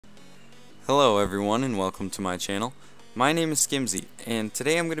Hello everyone and welcome to my channel. My name is Skimzy and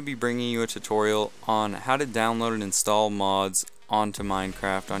today I'm going to be bringing you a tutorial on how to download and install mods onto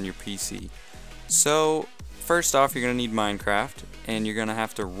Minecraft on your PC. So first off, you're going to need Minecraft and you're going to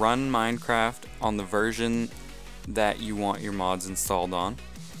have to run Minecraft on the version that you want your mods installed on.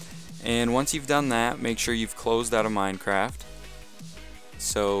 And once you've done that, make sure you've closed out of Minecraft.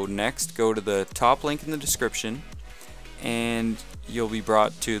 So next, go to the top link in the description and you'll be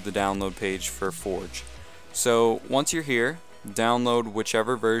brought to the download page for Forge. So once you're here, download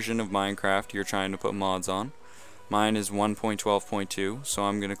whichever version of Minecraft you're trying to put mods on. Mine is 1.12.2, so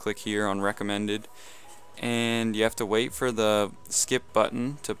I'm going to click here on recommended, and you have to wait for the skip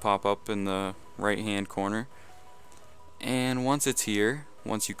button to pop up in the right hand corner. And once it's here,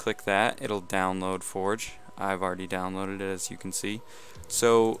 once you click that, it'll download Forge. I've already downloaded it, as you can see.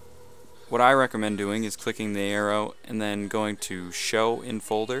 So what I recommend doing is clicking the arrow and then going to show in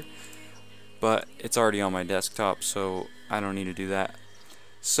folder, but it's already on my desktop, so I don't need to do that.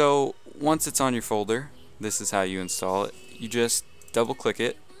 So once it's on your folder, this is how you install it. You just double click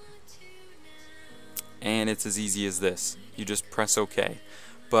it and it's as easy as this. You just press OK.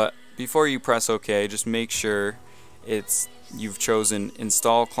 But before you press OK, just make sure you've chosen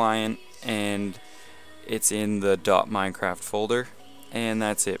install client and it's in the .minecraft folder. And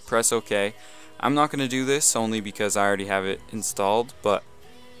that's it. Press OK. I'm not going to do this only because I already have it installed, but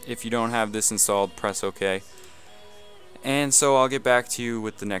if you don't have this installed, press OK. And so I'll get back to you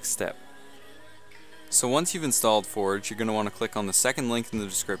with the next step. So once you've installed Forge, you're going to want to click on the second link in the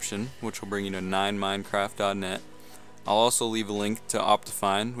description, which will bring you to 9minecraft.net. I'll also leave a link to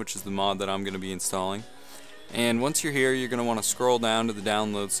Optifine, which is the mod that I'm going to be installing. And once you're here, you're going to want to scroll down to the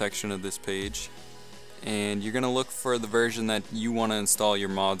download section of this page, and you're going to look for the version that you want to install your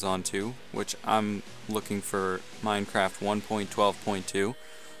mods onto, which I'm looking for Minecraft 1.12.2.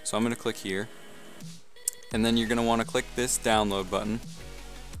 So I'm going to click here, and then you're going to want to click this download button,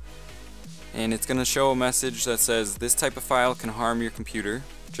 and it's going to show a message that says this type of file can harm your computer.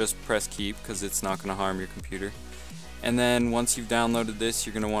 Just press keep because it's not going to harm your computer. And then once you've downloaded this,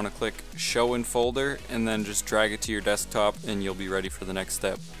 you're going to want to click show in folder and then just drag it to your desktop and you'll be ready for the next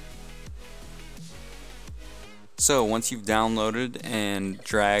step. So once you've downloaded and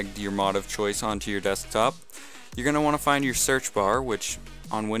dragged your mod of choice onto your desktop, you're going to want to find your search bar, which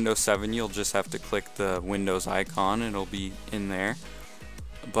on Windows 7 you'll just have to click the Windows icon and it'll be in there.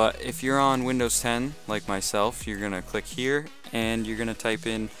 But if you're on Windows 10 like myself, you're going to click here and you're going to type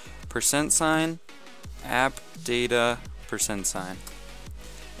in %, app data %.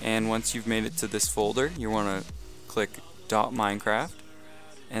 And once you've made it to this folder, you want to click .minecraft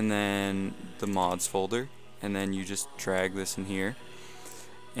and then the mods folder, and then you just drag this in here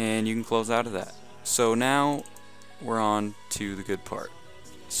and you can close out of that. So now we're on to the good part.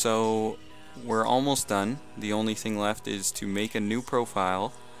 So we're almost done. The only thing left is to make a new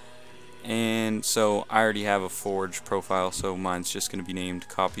profile, and so I already have a Forge profile, so mine's just going to be named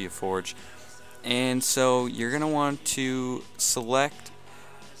copy of Forge. And so you're going to want to select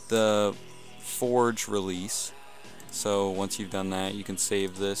the Forge release. So once you've done that, you can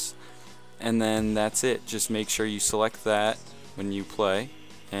save this. And then that's it. Just make sure you select that when you play.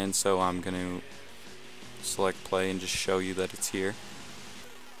 And so I'm going to select play and just show you that it's here.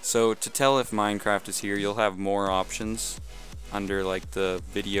 So to tell if Minecraft is here, you'll have more options under like the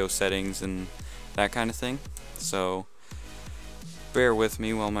video settings and that kind of thing. So bear with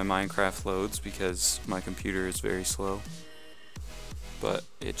me while my Minecraft loads because my computer is very slow. But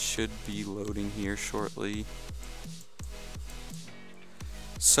it should be loading here shortly.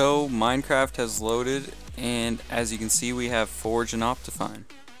 So Minecraft has loaded, and as you can see we have Forge and Optifine.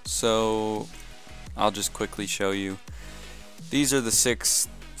 So I'll just quickly show you. These are the 6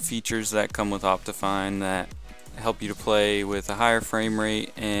 features that come with Optifine that help you to play with a higher frame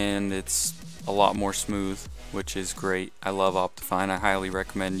rate, and it's a lot more smooth, which is great. I love Optifine. I highly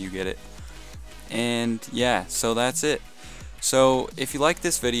recommend you get it. And yeah, so that's it. So if you like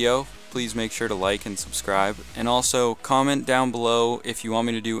this video, please make sure to like and subscribe, and also comment down below if you want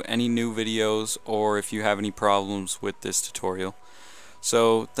me to do any new videos or if you have any problems with this tutorial.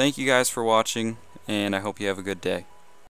 So thank you guys for watching, and I hope you have a good day.